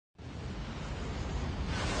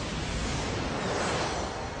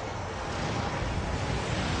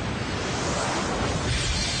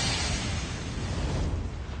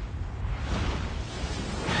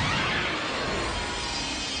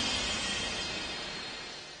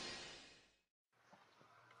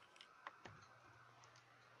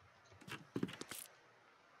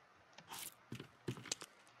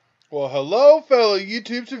Well, hello, fellow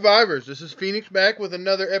YouTube survivors. This is Phoenix back with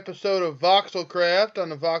another episode of VoxelCraft on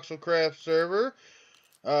the VoxelCraft server,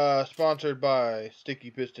 sponsored by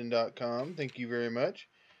StickPiston.com. Thank you very much.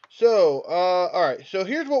 So, alright, so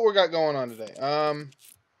here's what we got going on today.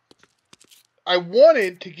 I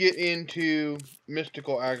wanted to get into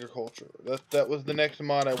mystical agriculture. That was the next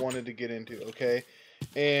mod I wanted to get into, okay?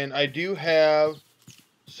 And I do have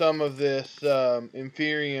some of this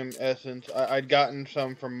Inferium essence. I'd gotten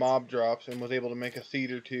some from mob drops and was able to make a seed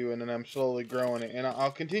or two, and then I'm slowly growing it, and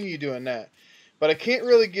I'll continue doing that. But I can't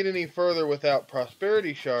really get any further without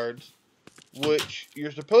prosperity shards, which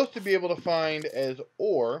you're supposed to be able to find as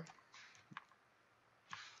ore.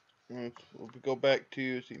 We'll go back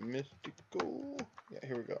to, see, mystical. Yeah,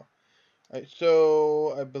 here we go. Alright,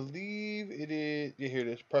 so I believe it is, yeah, here it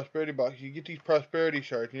is, prosperity box. You get these prosperity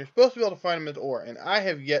shards, and you're supposed to be able to find them as ore, and I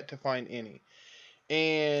have yet to find any.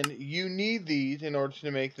 And you need these in order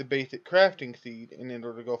to make the basic crafting seed, and in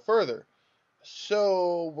order to go further.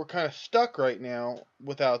 So we're kind of stuck right now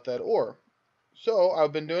without that ore. So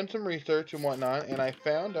I've been doing some research and whatnot, and I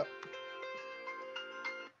found out.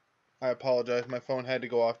 I apologize, my phone had to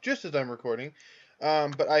go off just as I'm recording.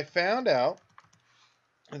 But I found out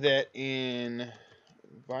that in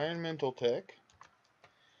environmental tech,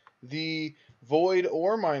 the void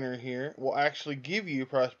ore miner here will actually give you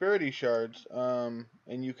prosperity shards, and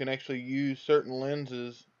you can actually use certain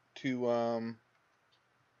lenses to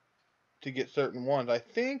get certain ones.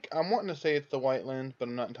 I'm wanting to say it's the white lens, but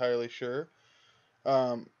I'm not entirely sure.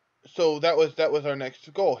 So that was our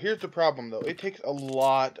next goal. Here's the problem though. It takes a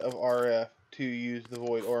lot of RF to use the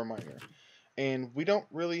void ore miner. And we don't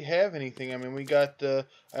really have anything. I mean, we got the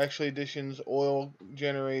Actually Additions oil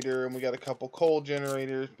generator, and we got a couple coal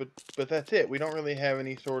generators, but that's it. We don't really have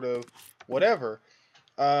any sort of whatever.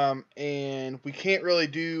 And we can't really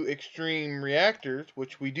do extreme reactors,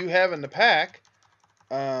 which we do have in the pack.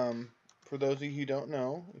 For those of you who don't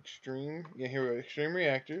know, here we go, extreme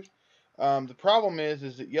reactors. The problem is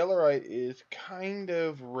that yellowite is kind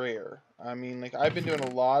of rare. I mean, like, I've been doing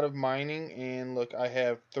a lot of mining, and look, I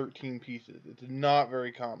have 13 pieces. It's not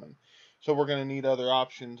very common. So we're going to need other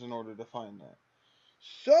options in order to find that.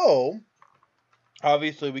 So,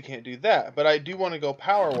 obviously we can't do that, but I do want to go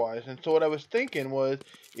power-wise. And so what I was thinking I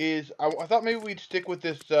thought maybe we'd stick with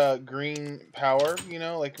this green power, you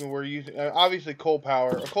know, like we're using, obviously coal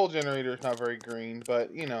power. A coal generator is not very green,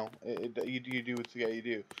 but, you know, you do what you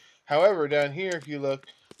do. However, down here, if you look,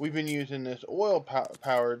 we've been using this oil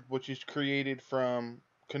powered, which is created from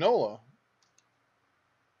canola.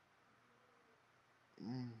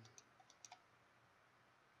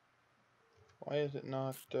 Why is it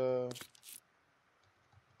not, I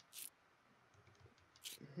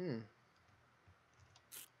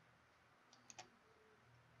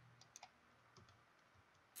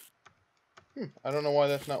don't know why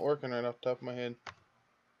that's not working right off the top of my head.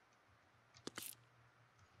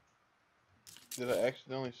 Did I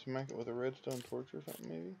accidentally smack it with a redstone torch or something,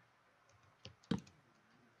 maybe?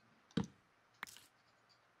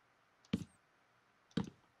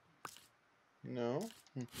 No?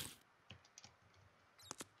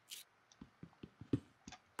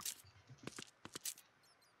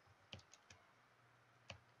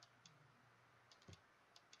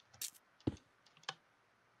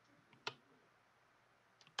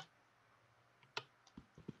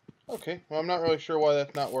 Okay, well, I'm not really sure why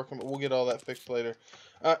that's not working, but we'll get all that fixed later.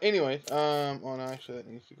 Anyways, oh no, actually that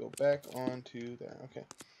needs to go back onto there. Okay.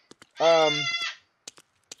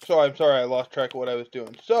 So I'm sorry, I lost track of what I was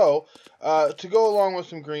doing. So, to go along with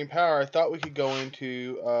some green power, I thought we could go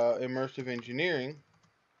into immersive engineering,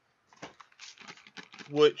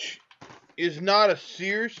 which is not a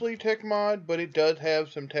seriously tech mod, but it does have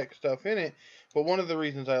some tech stuff in it. But one of the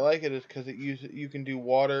reasons I like it is because you can do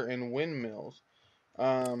water and windmills.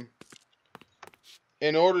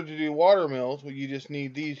 In order to do water mills, well, you just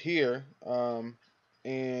need these here, and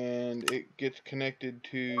it gets connected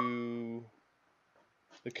to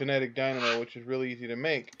the kinetic dynamo, which is really easy to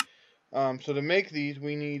make. So to make these,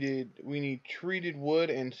 we need treated wood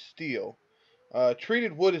and steel.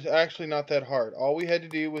 Treated wood is actually not that hard. All we had to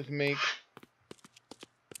do was make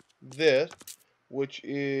this, which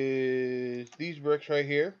is these bricks right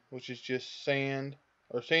here, which is just sand,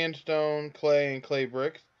 or sandstone, clay, and clay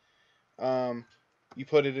bricks. You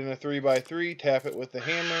put it in a 3x3, tap it with the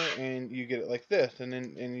hammer, and you get it like this. And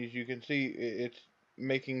then, as you can see, it's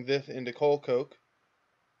making this into coal coke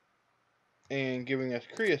and giving us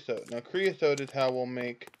creosote. Now, creosote is how we'll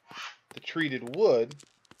make the treated wood.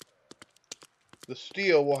 The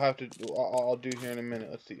steel we'll have to, I'll do here in a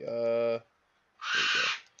minute. Let's see. There we go.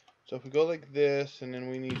 So if we go like this, and then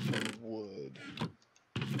we need some wood.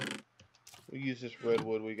 we'll use this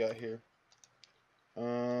redwood we got here.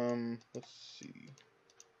 Let's see.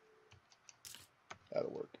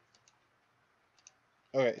 That'll work.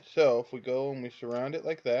 Okay, so if we go and we surround it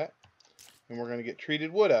like that, and we're going to get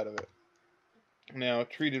treated wood out of it. Now,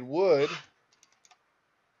 treated wood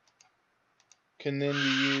can then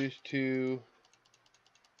be used to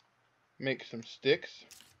make some sticks.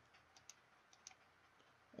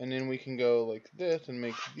 And then we can go like this and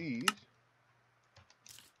make these.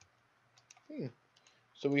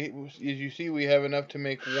 So as you see, we have enough to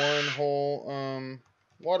make one whole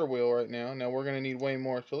water wheel right now. Now we're gonna need way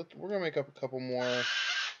more, so we're gonna make up a couple more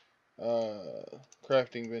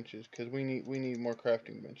crafting benches because we need more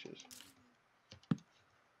crafting benches.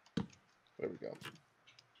 There we go.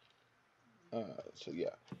 So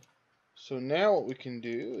yeah. So now what we can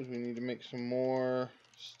do is we need to make some more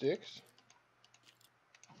sticks.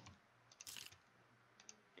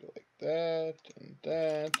 Go like that and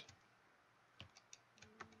that.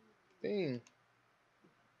 Bing.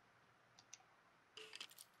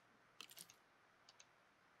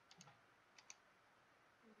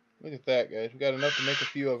 Look at that, guys. We got enough to make a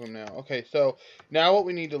few of them now. Okay, so now what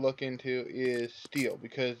we need to look into is steel,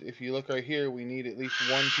 because if you look right here, we need at least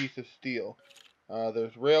one piece of steel.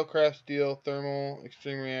 There's railcraft steel, thermal,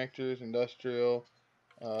 extreme reactors, industrial.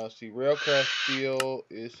 See, railcraft steel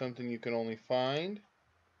is something you can only find.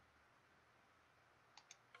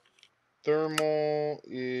 Thermal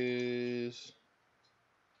is...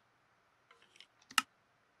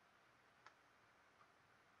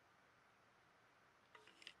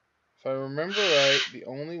 If I remember right, the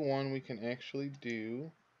only one we can actually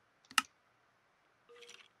do...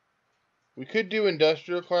 We could do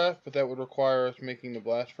industrial craft, but that would require us making the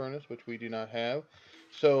blast furnace, which we do not have.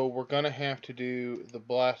 So we're gonna have to do the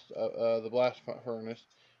blast furnace,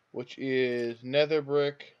 which is nether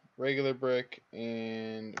brick, regular brick,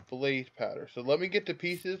 and blaze powder. So let me get the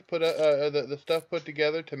pieces, the stuff put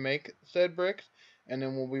together to make said bricks, and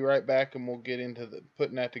then we'll be right back and we'll get into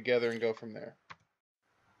putting that together and go from there.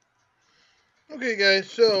 Okay, guys,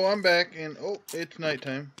 so I'm back, and oh, it's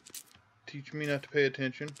nighttime. Teach me not to pay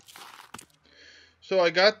attention. So I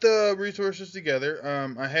got the resources together.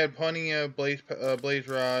 I had plenty of blaze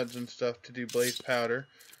rods and stuff to do blaze powder,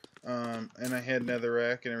 and I had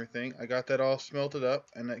netherrack and everything. I got that all smelted up,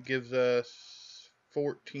 and that gives us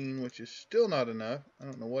 14, which is still not enough. I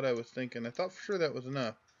don't know what I was thinking. I thought for sure that was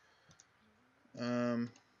enough.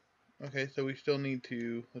 Okay, so we still need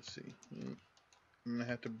to, let's see. I'm gonna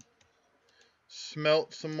have to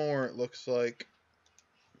smelt some more, it looks like.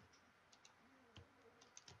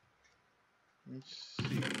 Let's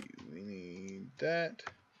see, we need that,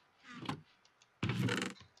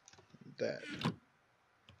 that.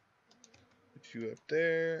 Put you up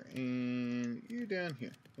there, and you down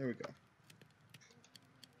here. There we go.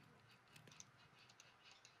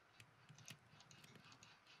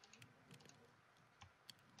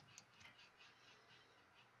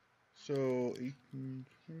 So, 18,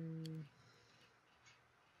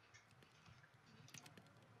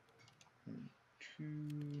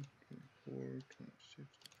 22, 24, 26,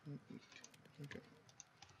 28. Okay.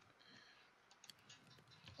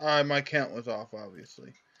 My count was off,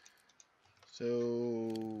 obviously. So,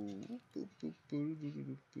 boop, boop, boop,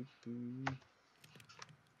 boop, boop, boop.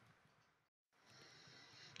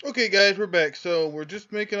 Okay, guys, we're back. So we're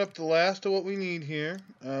just making up the last of what we need here.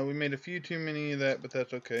 We made a few too many of that, but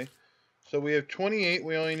that's okay. So we have 28.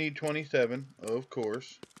 We only need 27, of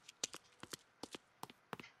course.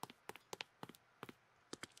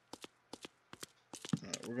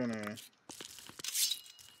 We're gonna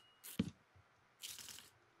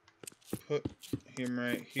put him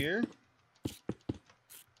right here.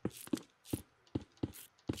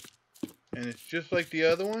 And it's just like the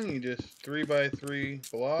other one. You just 3x3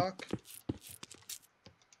 block.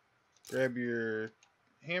 Grab your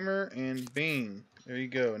hammer and bing. There you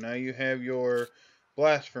go. Now you have your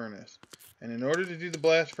blast furnace. And in order to do the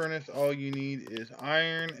blast furnace, all you need is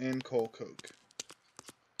iron and coal coke.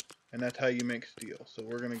 And that's how you make steel. So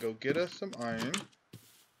we're going to go get us some iron.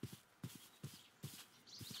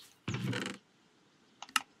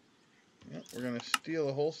 Yep, we're going to steal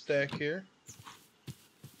a whole stack here.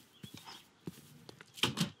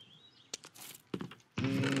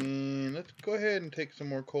 And let's go ahead and take some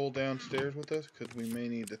more coal downstairs with us, because we may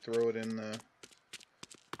need to throw it in the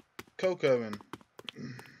coke oven.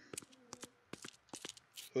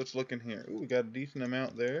 So let's look in here. Ooh, we got a decent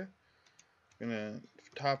amount there. Gonna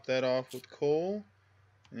top that off with coal,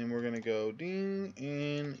 and then we're gonna go ding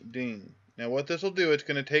and ding. Now what this will do, it's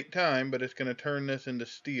gonna take time, but it's gonna turn this into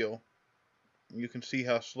steel. You can see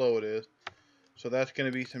how slow it is. So that's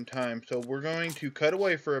gonna be some time. So we're going to cut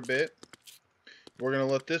away for a bit, We're going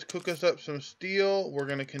to let this cook us up some steel. We're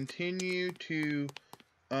going to continue to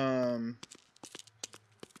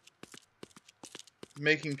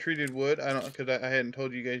making treated wood. I don't, because I hadn't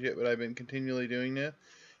told you guys yet, but I've been continually doing this.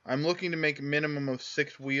 I'm looking to make a minimum of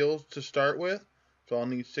 6 wheels to start with, so I'll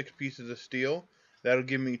need 6 pieces of steel. That'll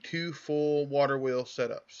give me 2 full water wheel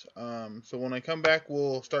setups. So when I come back,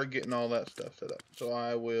 we'll start getting all that stuff set up. So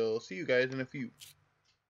I will see you guys in a few.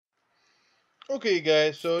 Okay,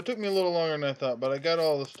 guys, so it took me a little longer than I thought, but I got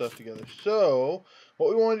all the stuff together. So what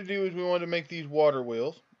we wanted to do is we wanted to make these water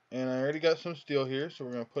wheels, and I already got some steel here, so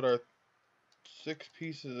we're going to put our 6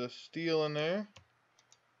 pieces of steel in there.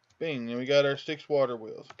 Bing, and we got our 6 water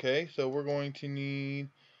wheels. Okay, so we're going to need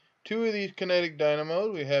 2 of these kinetic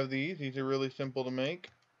dynamos. We have these. These are really simple to make.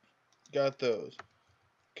 Got those.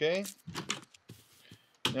 Okay.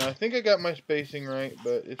 Now, I think I got my spacing right,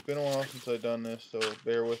 but it's been a while since I've done this, so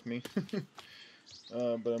bear with me.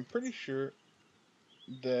 But I'm pretty sure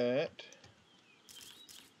that...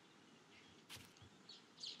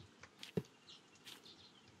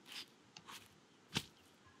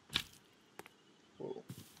 Whoa.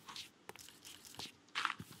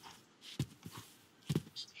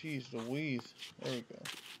 Jeez Louise. There we go.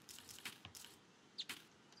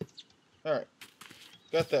 Alright.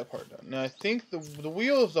 Got that part done. Now, I think the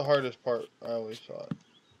wheel is the hardest part. I always thought.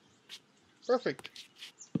 Perfect.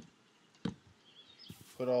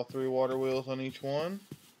 Put all 3 water wheels on each one.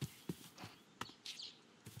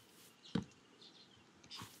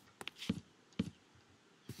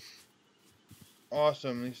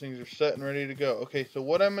 Awesome. These things are set and ready to go. Okay, so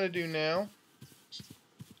what I'm going to do now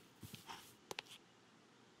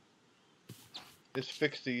is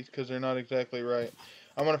fix these because they're not exactly right.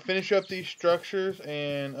 I'm going to finish up these structures,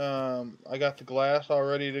 and I got the glass all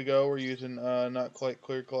ready to go. We're using not quite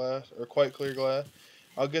clear glass, or quite clear glass.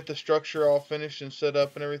 I'll get the structure all finished and set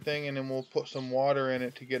up and everything, and then we'll put some water in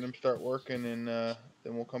it to get them start working, and then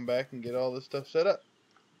we'll come back and get all this stuff set up.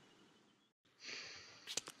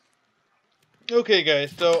 Okay,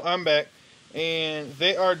 guys, so I'm back, and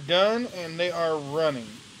they are done, and they are running.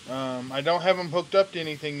 I don't have them hooked up to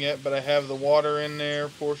anything yet, but I have the water in there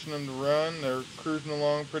forcing them to run. They're cruising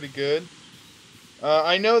along pretty good.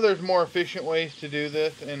 I know there's more efficient ways to do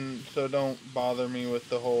this, and so don't bother me with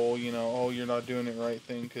the whole, you know, oh, you're not doing it right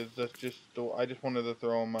thing, because that's just, I just wanted to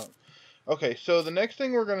throw them up. Okay, so the next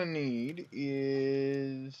thing we're going to need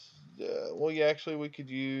is, well, yeah, actually we could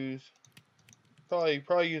use,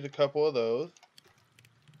 probably use a couple of those.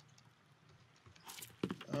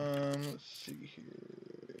 Let's see here.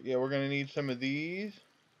 Yeah, we're going to need some of these.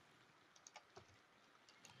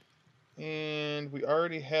 And we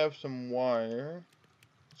already have some wire.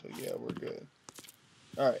 So yeah, we're good.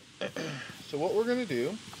 Alright. So what we're going to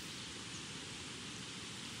do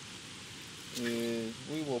is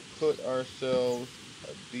we will put ourselves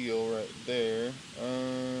a deal right there.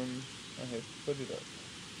 I have put it up.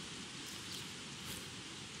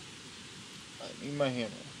 I need my hammer.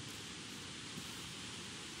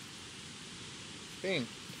 Bing.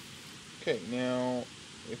 Okay, now,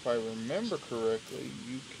 if I remember correctly,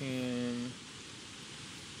 you can...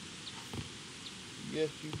 Yes,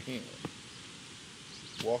 you can.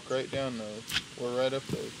 Walk right down those, or right up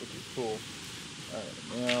those, which is cool.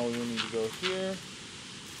 Alright, now we will need to go here.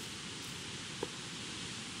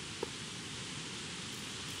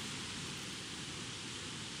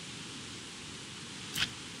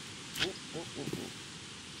 Oop, oop, oop, oop.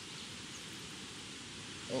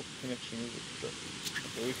 Oh, connection is obstructed.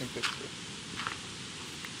 Okay, we can fix this.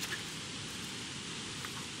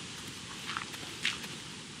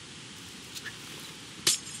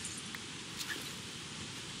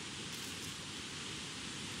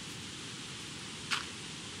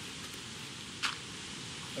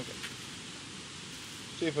 Okay.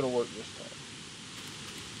 See if it'll work this time.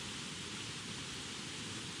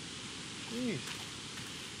 Jeez.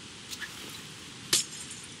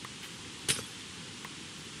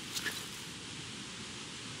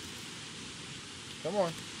 Come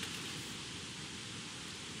on.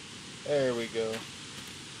 There we go.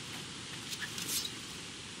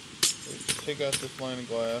 Take out this line of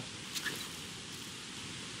glass.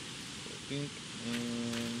 Pink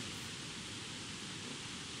and...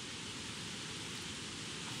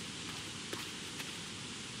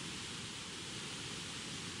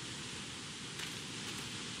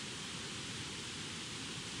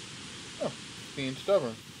 Oh, being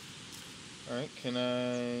stubborn. Alright, can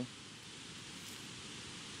I...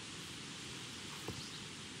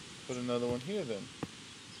 put another one here then?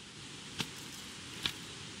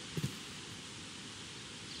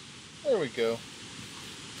 There we go.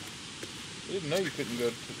 I didn't know you couldn't go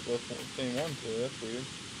to both the same ones there. That's weird.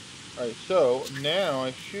 Alright, so now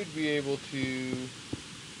I should be able to...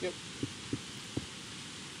 Yep.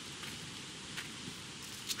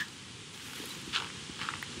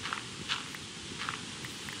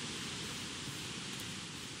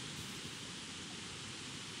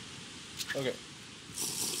 Okay.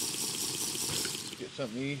 Get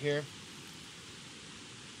something to eat here.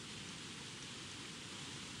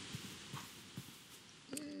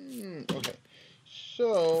 Okay.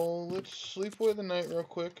 So, let's sleep away the night real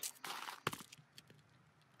quick.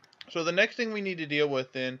 So the next thing we need to deal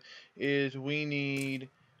with then is we need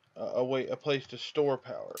a place to store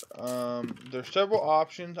power. There's several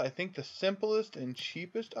options. I think the simplest and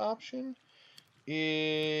cheapest option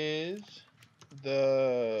is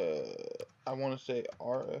I want to say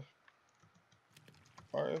RF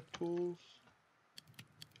tools.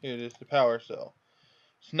 Here it is, the power cell.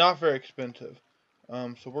 It's not very expensive.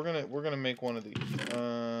 So we're gonna make one of these.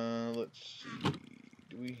 Let's see.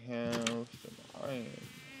 Do we have some iron?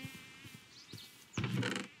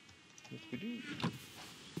 Yes, we do.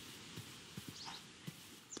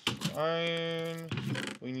 Some iron.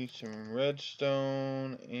 We need some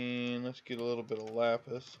redstone, and let's get a little bit of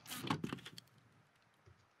lapis.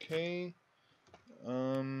 Okay.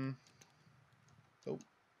 Oh,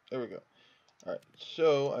 there we go. All right.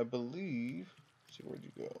 So I believe. Let's see, where'd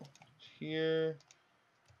you go? It's here.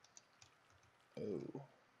 Oh.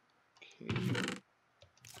 Okay.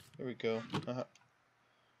 There we go.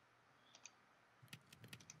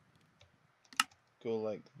 Go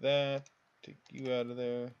like that. Take you out of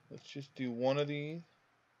there. Let's just do one of these.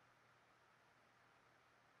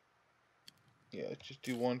 Yeah, let's just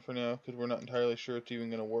do one for now because we're not entirely sure it's even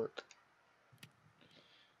going to work.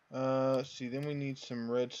 Let's see, then we need some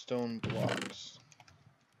redstone blocks.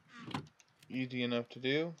 Easy enough to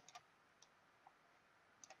do.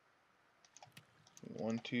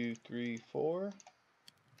 1, 2, 3, 4.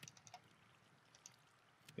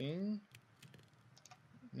 Bing.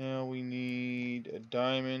 Now we need a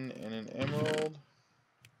diamond and an emerald.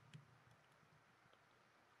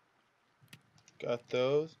 Got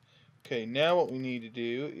those. Okay, now what we need to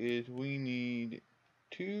do is we need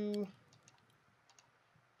 2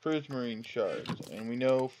 prismarine shards. And we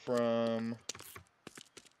know from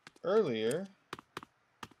earlier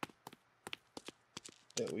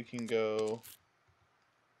that we can go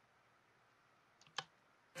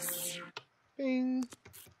bing.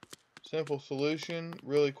 Simple solution.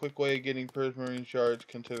 Really quick way of getting prismarine shards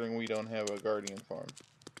considering we don't have a guardian farm.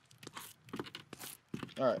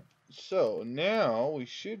 Alright, so now we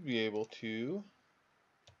should be able to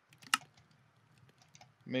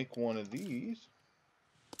make one of these.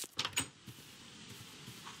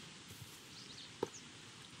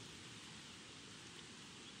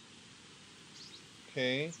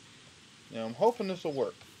 Okay, now I'm hoping this will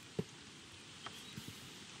work.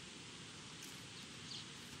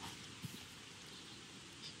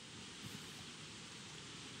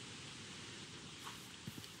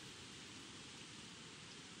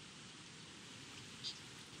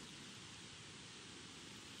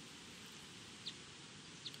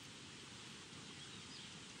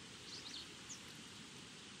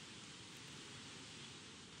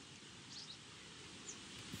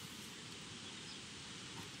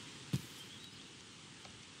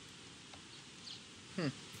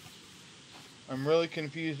 I'm really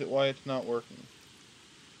confused at why it's not working.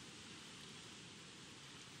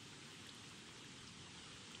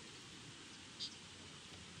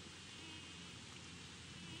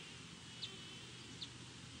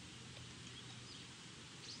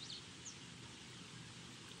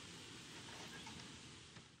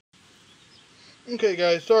 Okay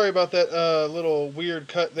guys, sorry about that little weird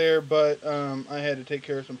cut there, but I had to take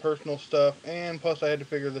care of some personal stuff, and plus I had to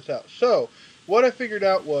figure this out. So, what I figured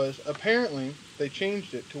out was, apparently, they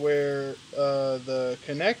changed it to where the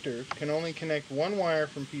connectors can only connect one wire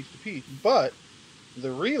from piece to piece, but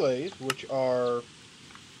the relays, which are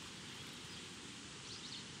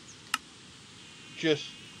just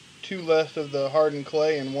 2 less of the hardened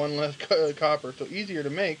clay and 1 less copper, so easier to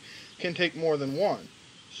make, can take more than one.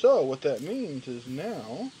 So what that means is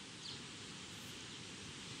now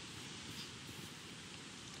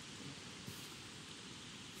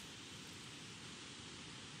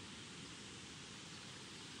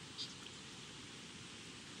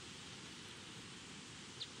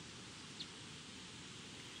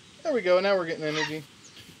there we go, now we're getting energy.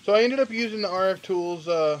 So I ended up using the RF Tools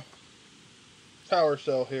power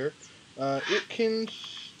cell here. It can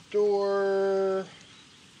store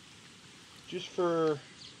just for...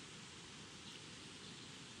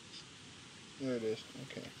 There it is.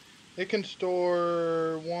 Okay. It can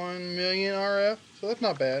store 1 million RF, so that's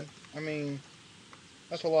not bad. I mean,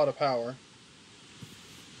 That's a lot of power.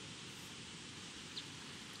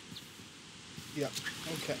 Yeah,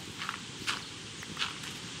 okay.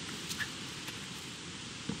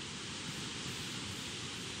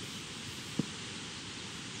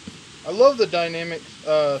 I love the dynamic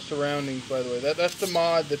surroundings, by the way. That's the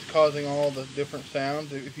mod that's causing all the different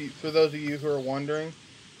sounds. For those of you who are wondering,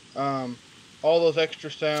 all those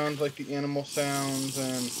extra sounds, like the animal sounds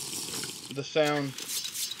and the sound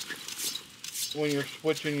when you're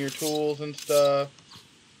switching your tools and stuff,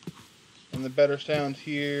 and the better sounds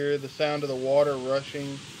here, the sound of the water rushing.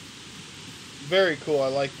 Very cool. I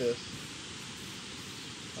like this.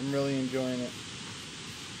 I'm really enjoying it.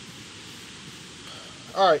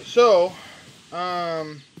 Alright, so I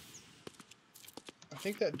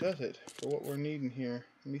think that does it for what we're needing here.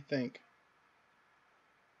 Let me think.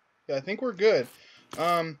 Yeah, I think we're good.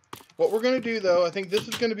 What we're going to do, though, I think this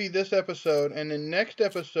is going to be this episode, and then next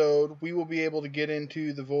episode, we will be able to get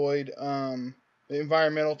into the void, the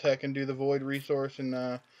environmental tech, and do the void resource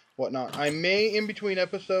and whatnot. I may, in between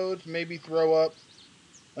episodes, maybe throw up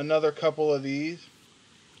another couple of these.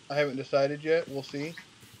 I haven't decided yet. We'll see.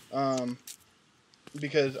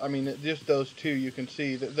 Because, I mean, just those two, you can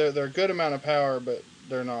see that they're a good amount of power, but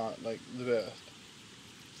they're not, like, the best.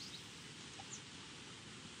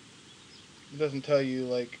 It doesn't tell you,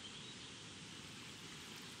 like,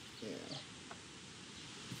 yeah.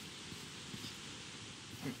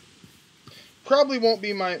 Probably won't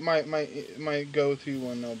be my go-to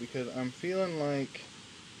one, though, because I'm feeling like,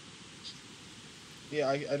 yeah,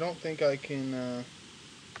 I don't think I can,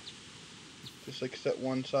 just, like, set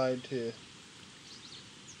one side to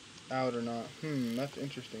out or not. That's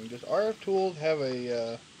interesting. Does RF Tools have a,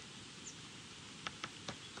 yeah,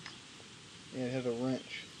 it has a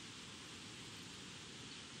wrench.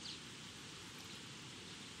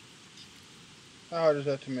 How hard is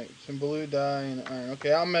that to make? Some blue dye and iron.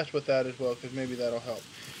 Okay, I'll mess with that as well, because maybe that'll help.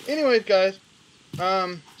 Anyways, guys,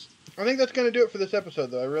 I think that's going to do it for this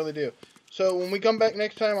episode, though. I really do. So, when we come back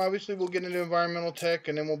next time, obviously, we'll get into environmental tech,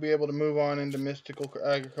 and then we'll be able to move on into mystical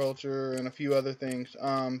agriculture and a few other things.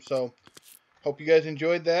 So, hope you guys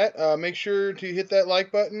enjoyed that. Make sure to hit that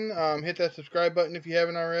like button. Hit that subscribe button if you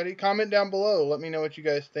haven't already. Comment down below. Let me know what you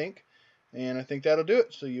guys think. And I think that'll do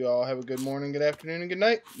it. So, you all have a good morning, good afternoon, and good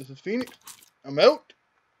night. This is Phoenix. I'm out.